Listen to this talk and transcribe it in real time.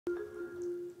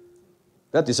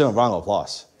That deserves a round of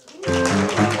applause.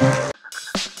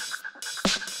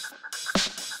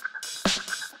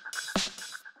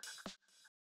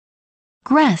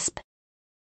 Grasp.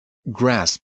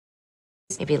 Grasp.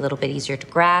 Maybe a little bit easier to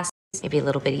grasp. Maybe a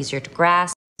little bit easier to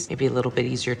grasp. Maybe a little bit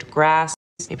easier to grasp.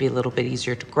 Maybe a little bit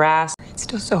easier to grasp. It's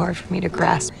still so hard for me to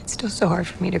grasp. It's still so hard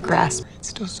for me to grasp. It's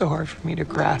still so hard for me to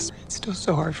grasp. It's still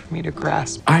so hard for me to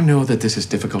grasp. I know that this is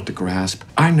difficult to grasp.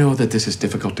 I know that this is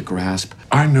difficult to grasp.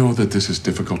 I know that this is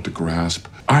difficult to grasp.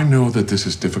 I know that this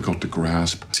is difficult to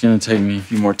grasp. It's gonna take me a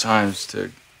few more times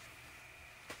to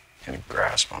kind of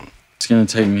grasp them. It's gonna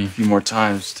take me a few more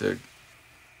times to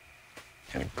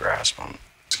kind of grasp them.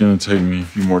 It's gonna take me a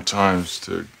few more times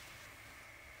to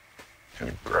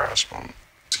kind of grasp them.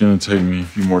 It's gonna take me a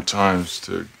few more times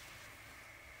to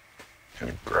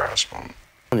kind of grasp them.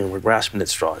 We're grasping at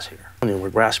straws here. We're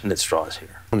grasping at straws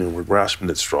here. We're grasping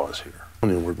at straws here.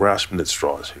 We're grasping at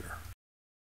straws here.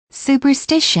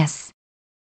 Superstitious.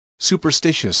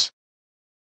 Superstitious.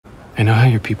 I know how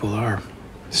your people are.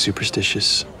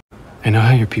 Superstitious. I know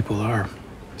how your people are.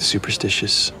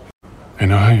 Superstitious. I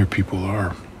know how your people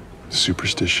are.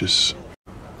 Superstitious.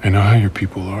 I know how your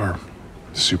people are.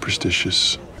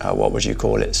 Superstitious. What would you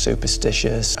call it?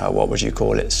 Superstitious. What would you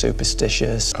call it?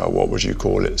 Superstitious. What would you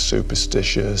call it?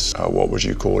 Superstitious. What would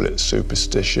you call it?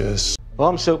 Superstitious. Well,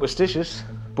 I'm superstitious,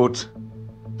 but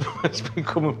it's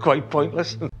becoming quite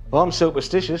pointless. Well, I'm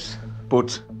superstitious,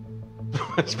 but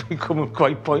it's becoming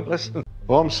quite pointless.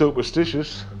 Well, I'm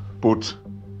superstitious, but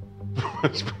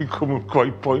it's becoming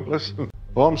quite pointless.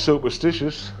 Well, I'm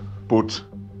superstitious, but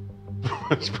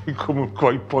it's becoming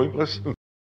quite pointless.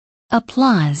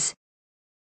 Applause.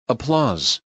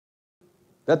 Applause.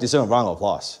 That deserves a round of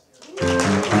applause.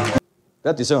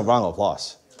 That deserves a round of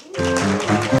applause.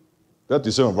 That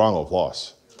deserves a round of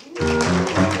applause.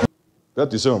 That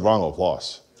deserves a round of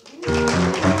applause.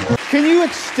 Can you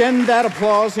extend that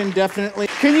applause indefinitely?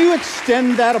 Can you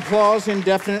extend that applause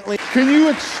indefinitely? Can you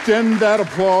extend that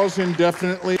applause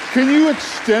indefinitely? Can you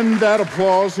extend that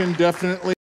applause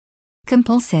indefinitely?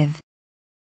 Compulsive.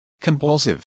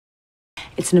 Compulsive.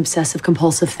 It's an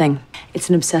obsessive-compulsive thing. It's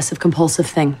an obsessive-compulsive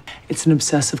thing. It's an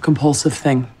obsessive-compulsive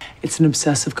thing. It's an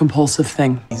obsessive-compulsive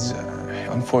thing. He's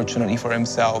unfortunately for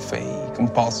himself a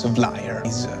compulsive liar.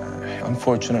 He's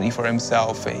unfortunately for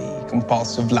himself a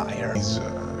compulsive liar. He's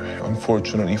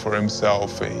unfortunately for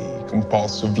himself a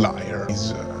compulsive liar.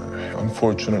 He's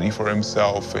unfortunately for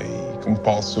himself a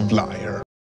compulsive liar.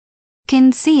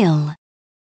 Conceal.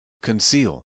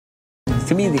 Conceal.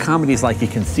 To me, the comedy is like a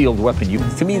concealed weapon.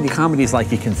 To me, the comedy is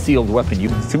like a concealed weapon.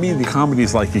 To me, the comedy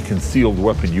is like a concealed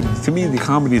weapon. To me, the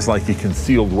comedy is like a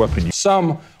concealed weapon.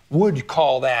 Some would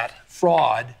call that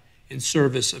fraud in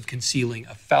service of concealing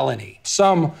a felony.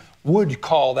 Some would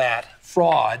call that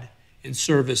fraud in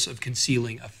service of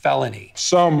concealing a felony.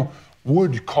 Some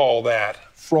would call that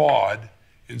fraud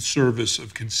in service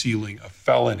of concealing a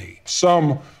felony.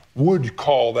 Some would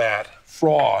call that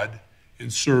fraud in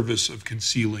service of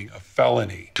concealing a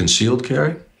felony. Concealed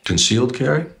carry? Concealed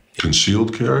carry?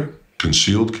 Concealed carry?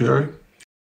 Concealed carry?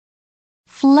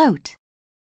 Float.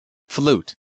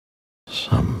 Float.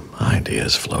 Some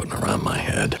ideas floating around my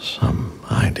head. Some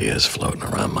ideas floating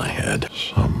around my head.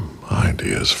 Some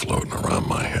ideas floating around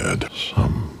my head.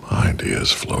 Some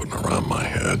ideas floating around my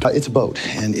head. It's a boat,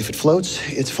 and if it floats,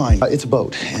 it's fine. It's a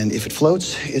boat, and if it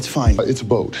floats, it's fine. It's a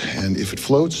boat, and if it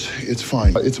floats, it's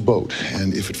fine. It's a boat,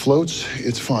 and if it floats,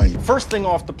 it's fine. First thing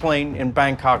off the plane in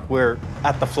Bangkok, we're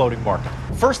at the floating market.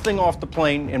 First thing off the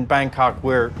plane in Bangkok,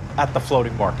 we're at the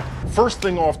floating market. First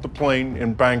thing off the plane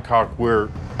in Bangkok, we're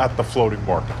at the floating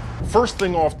market. First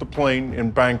thing off the plane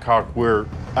in Bangkok, we're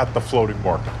at the floating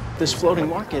market. This floating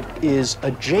market is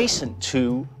adjacent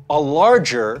to a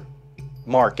larger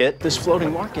market. This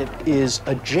floating market is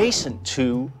adjacent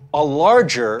to a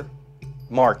larger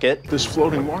market. This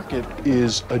floating market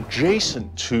is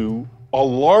adjacent to a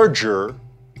larger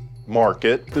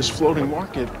market. This floating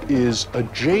market is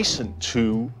adjacent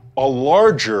to a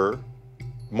larger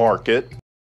market.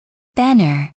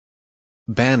 Banner.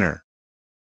 Banner.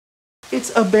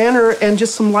 It's a banner and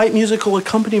just some light musical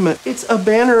accompaniment. It's a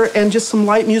banner and just some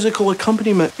light musical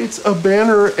accompaniment. It's a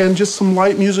banner and just some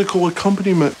light musical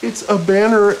accompaniment. It's a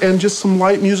banner and just some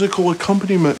light musical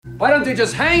accompaniment. Why don't they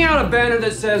just hang out a banner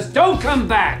that says, "Don't come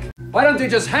back"? Why don't they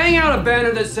just hang out a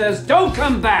banner that says, "Don't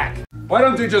come back"? Why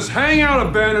don't they just hang out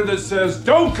a banner that says,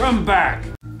 "Don't come back"?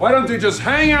 Why don't they just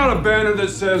hang out a banner that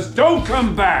says, "Don't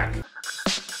come back"?